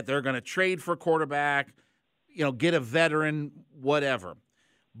me that they're going to trade for a quarterback, get a veteran, whatever.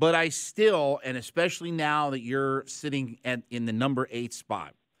 But I still, and especially now that you're sitting in the number 8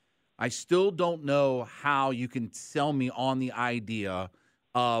 spot, I still don't know how you can sell me on the idea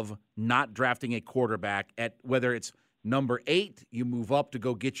of not drafting a quarterback at whether it's number 8, you move up to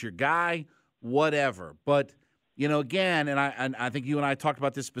go get your guy, whatever. But, again, and I think you and I talked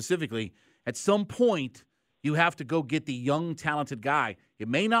about this specifically, at some point you have to go get the young, talented guy. It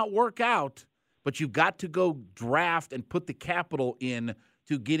may not work out, but you've got to go draft and put the capital in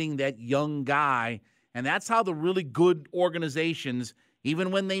to getting that young guy. And that's how the really good organizations,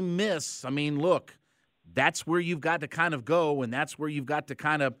 even when they miss, look, that's where you've got to kind of go, and that's where you've got to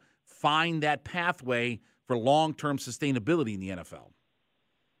kind of find that pathway for long-term sustainability in the NFL.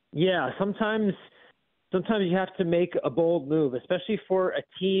 Yeah, sometimes you have to make a bold move, especially for a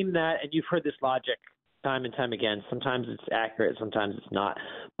team that, and you've heard this logic time and time again, sometimes it's accurate, sometimes it's not,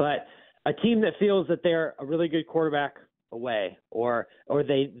 but a team that feels that they're a really good quarterback away, or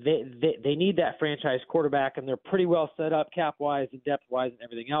they need that franchise quarterback and they're pretty well set up cap-wise and depth-wise and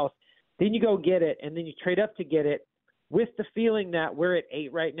everything else, then you go get it, and then you trade up to get it with the feeling that we're at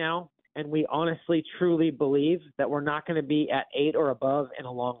 8 right now, and we honestly, truly believe that we're not going to be at 8 or above in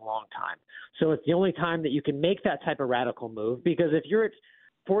a long, long time. So it's the only time that you can make that type of radical move, because if you're at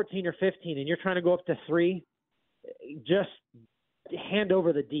 14 or 15 and you're trying to go up to 3, just hand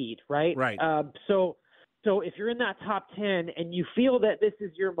over the deed, right? Right. So if you're in that top 10 and you feel that this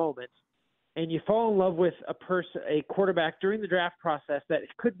is your moment and you fall in love with a quarterback during the draft process that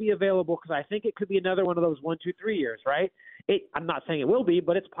could be available, because I think it could be another one of those 1, 2, 3 years, right? I'm not saying it will be,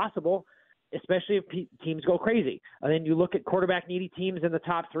 but it's possible, especially if teams go crazy. And then you look at quarterback-needy teams in the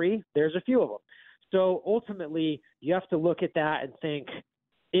top 3, there's a few of them. So ultimately, you have to look at that and think,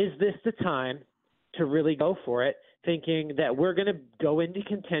 is this the time to really go for it, thinking that we're going to go into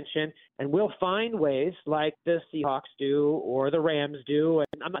contention and we'll find ways like the Seahawks do or the Rams do.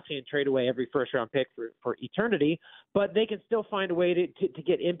 And I'm not saying trade away every first-round pick for eternity, but they can still find a way to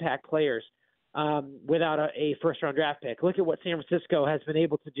get impact players without a first-round draft pick. Look at what San Francisco has been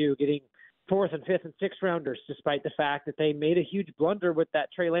able to do, getting 4th and 5th and 6th rounders, despite the fact that they made a huge blunder with that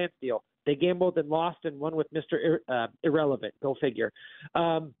Trey Lance deal. They gambled and lost and won with Mr. Irrelevant. Go figure.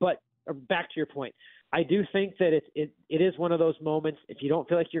 But back to your point, I do think that it is one of those moments. If you don't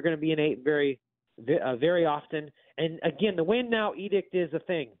feel like you're going to be an 8 very often, and again, the win now edict is a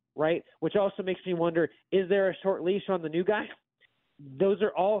thing, right? Which also makes me wonder: is there a short leash on the new guy? Those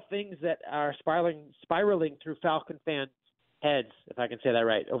are all things that are spiraling through Falcon fans' heads, if I can say that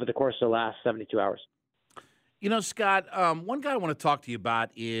right, over the course of the last 72 hours. Scott, one guy I want to talk to you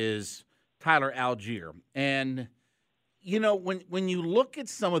about is Tyler Algier, and when you look at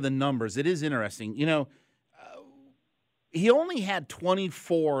some of the numbers, it is interesting. He only had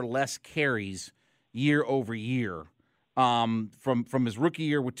 24 less carries year over year from his rookie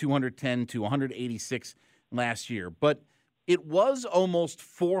year with 210 to 186 last year. But it was almost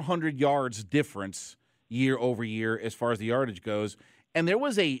 400 yards difference year over year as far as the yardage goes. And there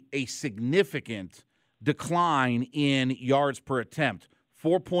was a significant decline in yards per attempt,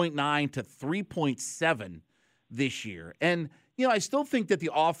 4.9 to 3.7 this year. And, I still think that the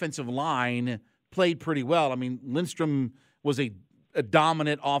offensive line played pretty well. I mean, Lindstrom was a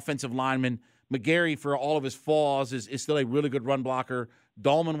dominant offensive lineman. McGarry, for all of his flaws, is still a really good run blocker.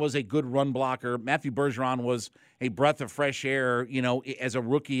 Dahlman was a good run blocker. Matthew Bergeron was a breath of fresh air, as a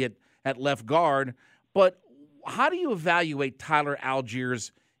rookie at left guard. But how do you evaluate Tyler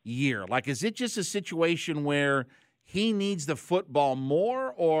Allgeier's year? Like, is it just a situation where he needs the football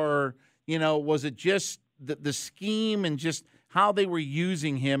more, or, was it just the scheme and just how they were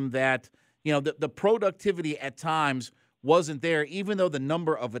using him that, the productivity at times wasn't there, even though the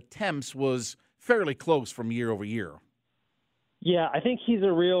number of attempts was fairly close from year over year? Yeah, I think he's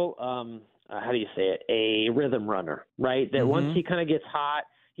a real, how do you say it, a rhythm runner, right? That once he kind of gets hot,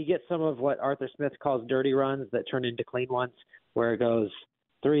 he gets some of what Arthur Smith calls dirty runs that turn into clean ones, where it goes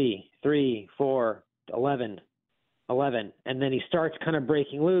 3, 3, 4, 11, 11, and then he starts kind of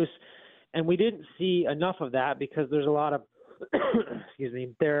breaking loose. And we didn't see enough of that because there's a lot of,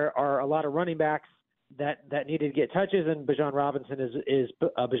 there are a lot of running backs that needed to get touches, and Bijan Robinson is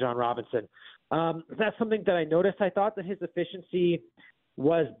Bijan Robinson. That's something that I noticed. I thought that his efficiency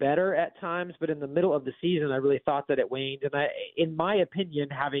was better at times, but in the middle of the season, I really thought that it waned. And in my opinion,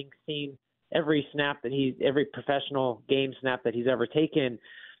 having seen every professional game snap that he's ever taken,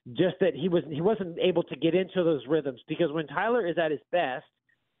 just that he wasn't able to get into those rhythms, because when Tyler is at his best,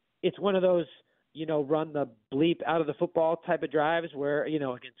 it's one of those, run the bleep out of the football type of drives where,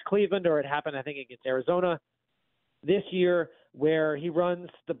 against Cleveland, or it happened, I think, against Arizona this year, where he runs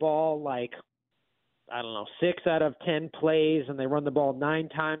the ball 6 out of 10 plays, and they run the ball 9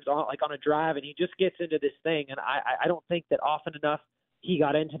 times on a drive, and he just gets into this thing. And I don't think that often enough he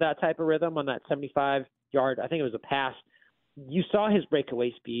got into that type of rhythm on that 75-yard, I think it was a pass. You saw his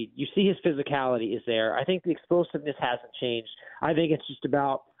breakaway speed. You see his physicality is there. I think the explosiveness hasn't changed. I think it's just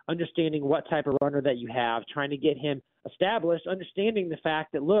about understanding what type of runner that you have, trying to get him established, understanding the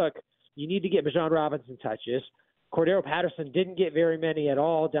fact that, look, you need to get Bijan Robinson touches. Cordero Patterson didn't get very many at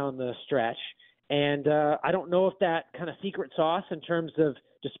all down the stretch. And I don't know if that kind of secret sauce in terms of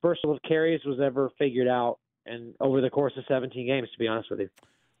dispersal of carries was ever figured out and over the course of 17 games, to be honest with you.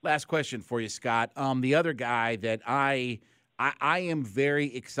 Last question for you, Scott. The other guy that I am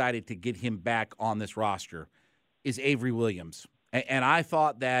very excited to get him back on this roster is Avery Williams. And I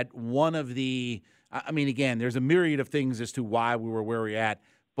thought that one of the – again, there's a myriad of things as to why we were where we're at,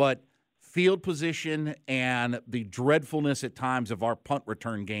 but field position and the dreadfulness at times of our punt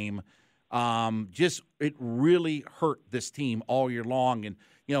return game – it really hurt this team all year long. And,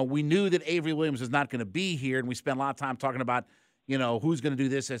 we knew that Avery Williams was not going to be here, and we spent a lot of time talking about, who's going to do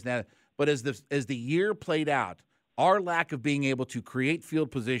this, and that. But as the year played out, our lack of being able to create field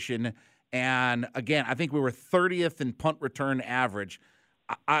position, and, again, I think we were 30th in punt return average.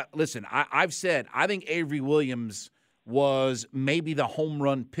 I've said I think Avery Williams was maybe the home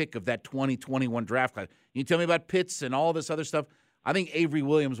run pick of that 2021 draft class. You tell me about Pitts and all this other stuff. I think Avery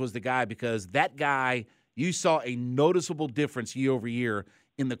Williams was the guy, because that guy, you saw a noticeable difference year over year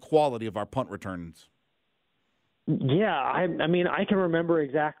in the quality of our punt returns. Yeah, I can remember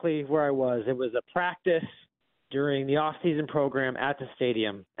exactly where I was. It was a practice during the off-season program at the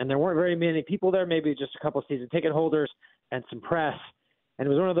stadium, and there weren't very many people there, maybe just a couple of season ticket holders and some press. And it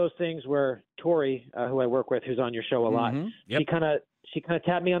was one of those things where Tori, who I work with, who's on your show a lot, she kind of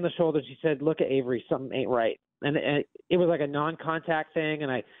tapped me on the shoulder. She said, "Look at Avery, something ain't right." And it was like a non-contact thing,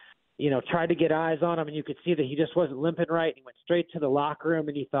 and I, tried to get eyes on him, and you could see that he just wasn't limping right. He went straight to the locker room,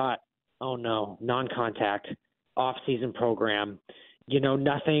 and he thought, "Oh no, non-contact, off-season program.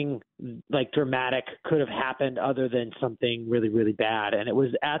 Nothing like dramatic could have happened other than something really, really bad." And it was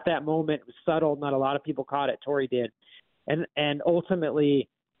at that moment, it was subtle. Not a lot of people caught it. Tori did, and ultimately,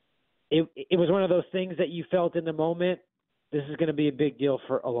 it was one of those things that you felt in the moment. This is going to be a big deal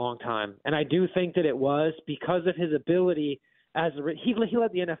for a long time. And I do think that it was because of his ability he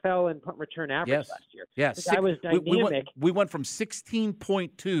led the NFL in punt return average last year. Yes. The guy was dynamic. We went from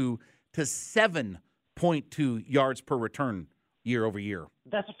 16.2 to 7.2 yards per return year over year.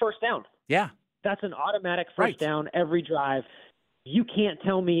 That's a first down. Yeah. That's an automatic first down every drive. You can't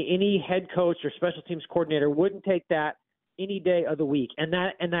tell me any head coach or special teams coordinator wouldn't take that any day of the week. And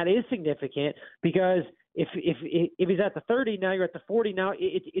that is significant, because if he's at the 30, now you're at the 40. Now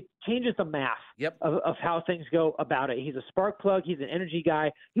it changes the math of how things go about it. He's a spark plug. He's an energy guy.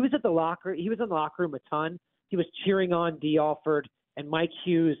 He was in the locker room a ton. He was cheering on D. Alford and Mike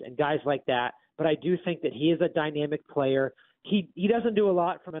Hughes and guys like that. But I do think that he is a dynamic player. He doesn't do a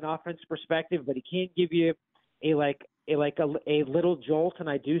lot from an offense perspective, but he can give you a little jolt. And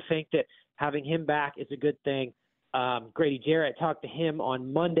I do think that having him back is a good thing. Grady Jarrett, talked to him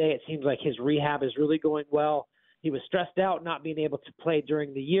on Monday. It seems like his rehab is really going well. He was stressed out not being able to play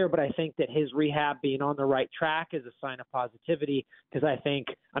during the year, but I think that his rehab being on the right track is a sign of positivity because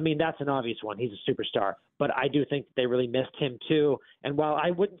that's an obvious one. He's a superstar, but I do think that they really missed him too. And while I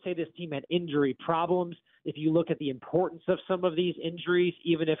wouldn't say this team had injury problems, if you look at the importance of some of these injuries,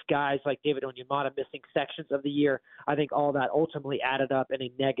 even if guys like David Onyemata missing sections of the year, I think all that ultimately added up in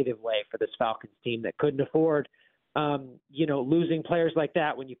a negative way for this Falcons team that couldn't afford, losing players like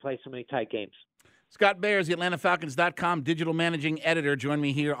that when you play so many tight games. Scott Bair is the AtlantaFalcons.com digital managing editor. Join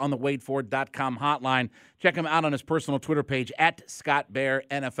me here on the WadeFord.com hotline. Check him out on his personal Twitter page,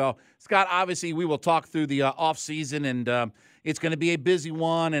 @ScottBairNFL. Scott, obviously, we will talk through the offseason, and it's going to be a busy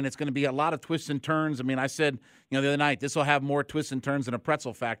one, and it's going to be a lot of twists and turns. I mean, I said the other night, this will have more twists and turns than a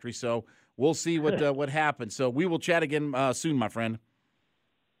pretzel factory, so we'll see what happens. So we will chat again soon, my friend.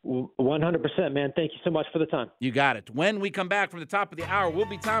 100%, man. Thank you so much for the time. You got it. When we come back from the top of the hour, will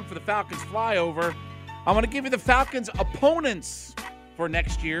be time for the Falcons flyover. I'm going to give you the Falcons' opponents for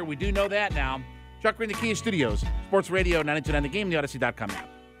next year. We do know that now. Chuckery in the Kia Studios, Sports Radio 92.9 The Game, the Odyssey.com app.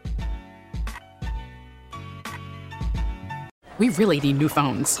 We really need new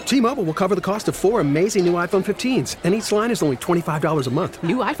phones. T-Mobile will cover the cost of 4 amazing new iPhone 15s, and each line is only $25 a month.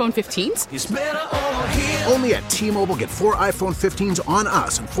 New iPhone 15s? It's better over here. Only at T-Mobile, get 4 iPhone 15s on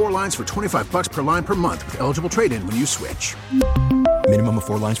us and 4 lines for $25 per line per month with eligible trade-in when you switch. Minimum of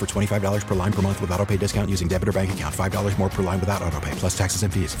 4 lines for $25 per line per month with autopay discount using debit or bank account. $5 more per line without autopay, plus taxes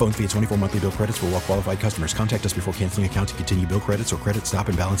and fees. Phone fee at 24 monthly bill credits for well-qualified customers. Contact us before canceling account to continue bill credits or credit stop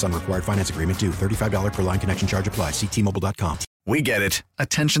and balance on required finance agreement due. $35 per line connection charge applies. See T-Mobile.com. We get it.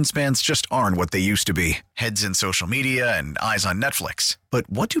 Attention spans just aren't what they used to be. Heads in social media and eyes on Netflix. But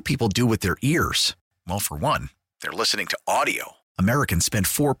what do people do with their ears? Well, for one, they're listening to audio. Americans spend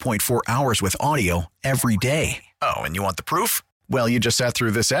 4.4 hours with audio every day. Oh, and you want the proof? Well, you just sat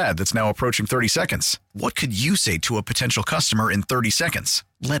through this ad that's now approaching 30 seconds. What could you say to a potential customer in 30 seconds?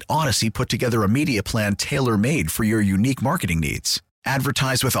 Let Odyssey put together a media plan tailor-made for your unique marketing needs.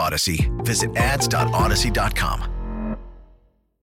 Advertise with Odyssey. Visit ads.odyssey.com.